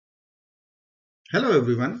Hello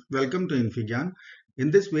everyone, welcome to Infigyan.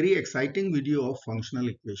 In this very exciting video of functional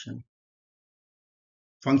equation.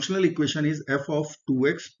 Functional equation is f of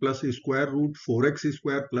 2x plus square root 4x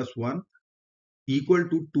square plus 1 equal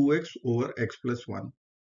to 2x over x plus 1.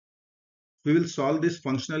 We will solve this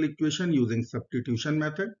functional equation using substitution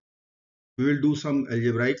method. We will do some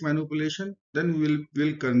algebraic manipulation, then we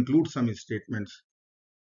will conclude some statements.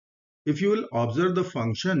 If you will observe the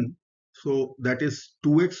function, so that is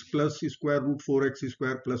 2x plus square root 4x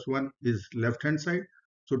square plus 1 is left hand side.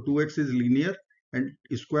 So 2x is linear and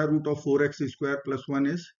square root of 4x square plus 1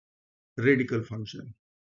 is radical function.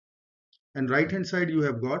 And right hand side you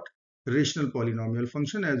have got rational polynomial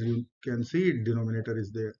function. As you can see, denominator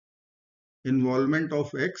is there. Involvement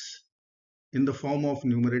of x in the form of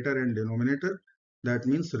numerator and denominator, that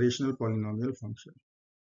means rational polynomial function.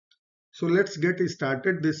 So let's get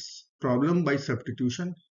started this problem by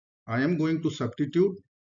substitution. I am going to substitute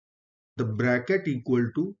the bracket equal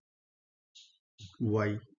to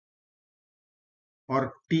y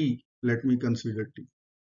or t. Let me consider t.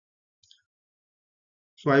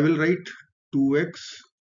 So I will write 2x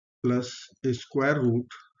plus a square root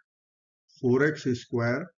 4x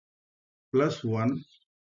square plus 1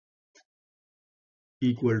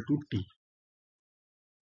 equal to t.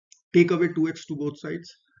 Take away 2x to both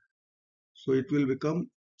sides. So it will become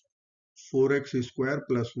 4x square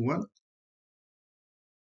plus 1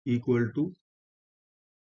 equal to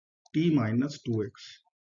t minus 2x.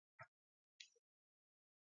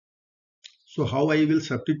 So how I will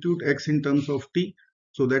substitute x in terms of t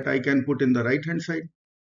so that I can put in the right hand side.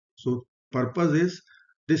 So purpose is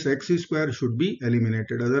this x square should be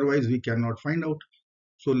eliminated, otherwise we cannot find out.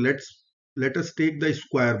 So let us take the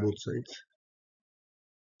square both sides.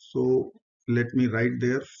 So let me write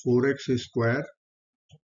there 4x square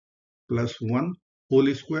plus 1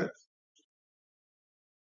 whole square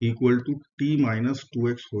equal to t minus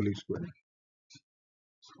 2x whole square.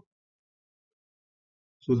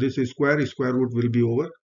 So this square root will be over.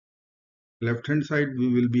 Left hand side we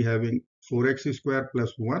will be having 4x square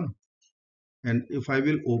plus 1, and if I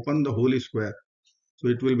will open the whole square, so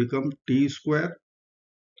it will become t square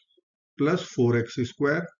plus 4x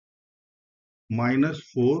square minus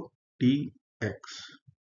 4tx.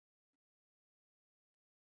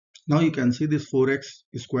 Now you can see this 4x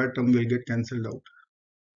square term will get cancelled out.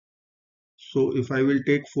 So if I will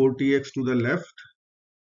take 4tx to the left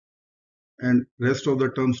and rest of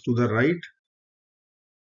the terms to the right,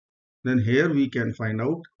 then here we can find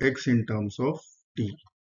out x in terms of t.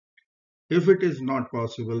 If it is not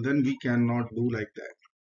possible, then we cannot do like that.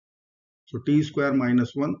 So t square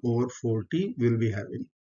minus 1 over 4t will be having.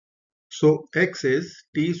 So x is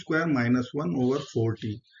t square minus 1 over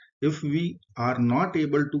 4t. If we are not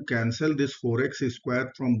able to cancel this 4x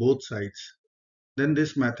square from both sides, then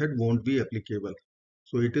this method won't be applicable.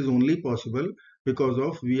 So it is only possible because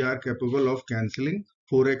of we are capable of cancelling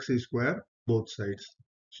 4x square both sides.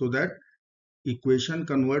 So that equation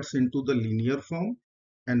converts into the linear form,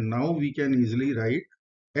 and now we can easily write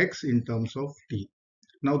x in terms of t.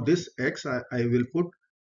 Now this x I will put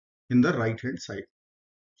in the right hand side.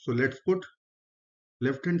 So let's put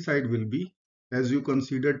left hand side will be, as you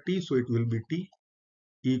consider t, so it will be t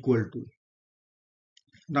equal to,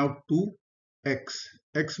 now 2x.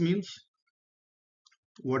 X means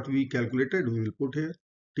what we calculated, we will put here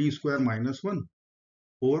t square minus 1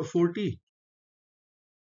 over 4t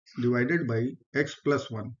divided by x plus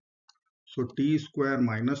 1. So t square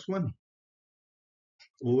minus 1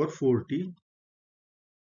 over 4t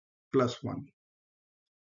plus 1.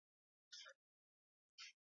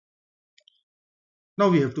 Now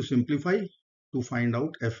we have to simplify to find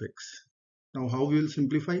out fx. Now how we will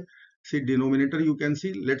simplify? See, denominator you can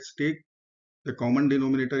see, let's take the common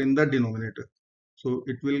denominator in the denominator. So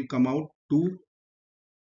it will come out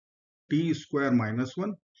 2t square minus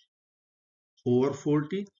 1 over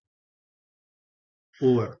 4t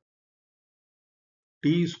over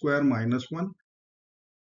t square minus 1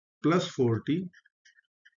 plus 4t.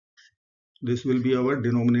 This will be our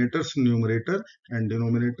denominator's numerator, and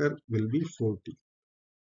denominator will be 4t.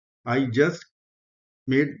 I just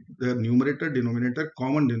made the numerator denominator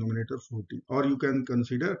common denominator 4t, or you can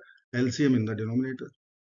consider LCM in the denominator.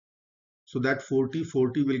 So that 40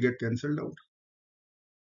 will get cancelled out.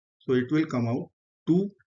 So it will come out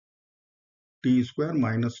 2t square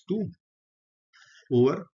minus 2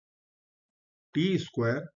 over t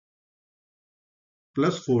square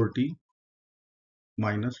plus 4t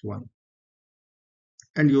minus 1.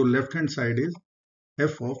 And your left hand side is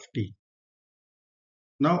f of t.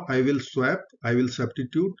 Now I will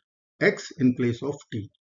substitute x in place of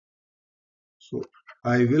t. So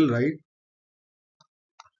I will write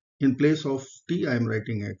In place of t, I am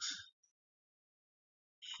writing x.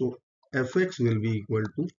 So fx will be equal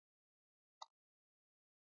to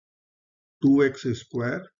 2x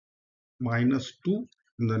square minus 2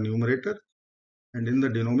 in the numerator, and in the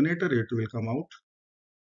denominator it will come out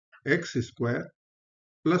x square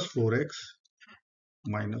plus 4x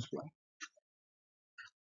minus 1.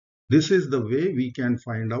 This is the way we can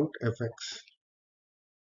find out fx.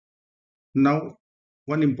 Now,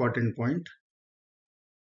 one important point.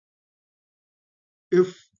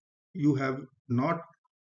 If you have not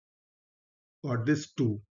got this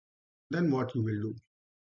 2, then what you will do?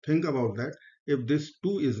 Think about that. If this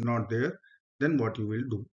 2 is not there, then what you will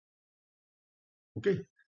do? Okay.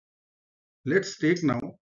 Let's take now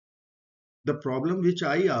the problem which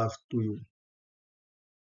I asked to you.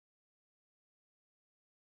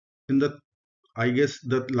 In the, I guess,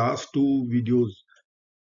 the last two videos,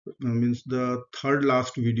 means the third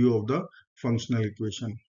last video of the functional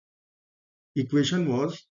equation. Equation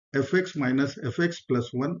was fx minus fx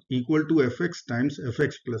plus 1 equal to fx times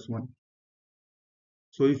fx plus 1.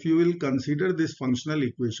 So if you will consider this functional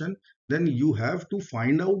equation, then you have to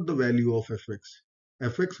find out the value of fx.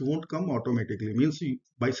 Fx won't come automatically, means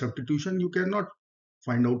by substitution you cannot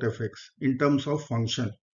find out fx in terms of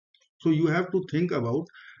function. So you have to think about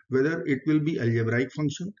whether it will be algebraic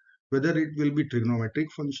function, whether it will be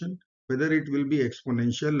trigonometric function, whether it will be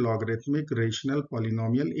exponential, logarithmic, rational,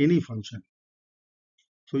 polynomial, any function.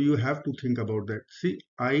 So you have to think about that. See,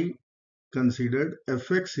 I considered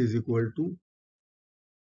fx is equal to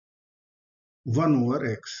 1 over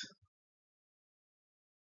x.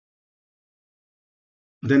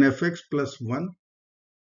 Then fx plus 1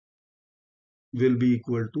 will be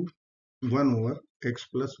equal to 1 over x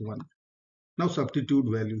plus 1. Now substitute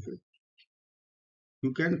value here.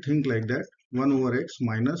 You can think like that, 1 over x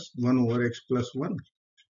minus 1 over x plus 1.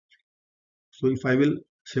 So if I will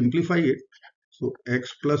simplify it, so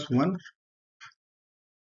x plus 1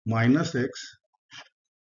 minus x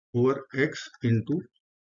over x into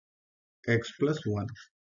x plus 1.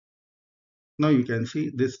 Now you can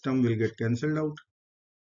see this term will get cancelled out.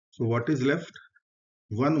 So what is left?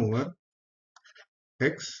 1 over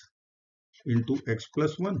x into x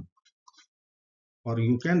plus 1. Or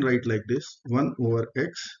you can write like this, 1 over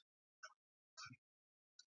x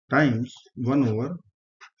times 1 over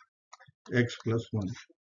x plus 1.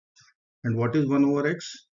 And what is 1 over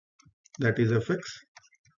x? That is fx.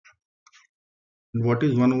 And what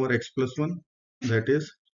is 1 over x plus 1? That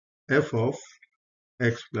is f of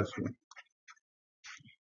x plus 1.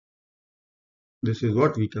 This is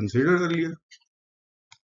what we considered earlier.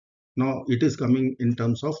 Now it is coming in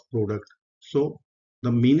terms of product. So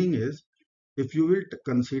the meaning is, if you will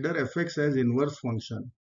consider fx as inverse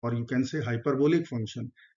function, or you can say hyperbolic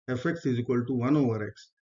function, fx is equal to 1 over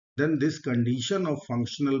x, then this condition of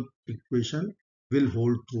functional equation will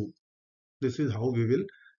hold true. This is how we will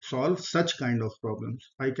solve such kind of problems.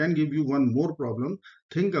 I can give you one more problem.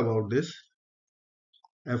 Think about this.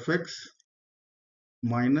 Fx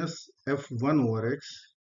minus f1 over x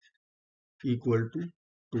equal to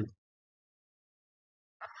 2.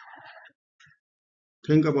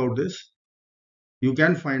 Think about this. You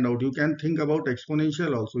can find out, you can think about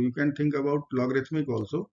exponential also, you can think about logarithmic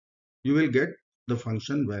also. You will get the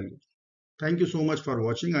function value. Thank you so much for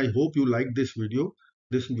watching. I hope you liked this video.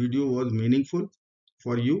 This video was meaningful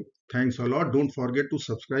for you. Thanks a lot. Don't forget to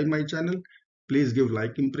subscribe my channel. Please give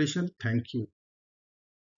like impression. Thank you.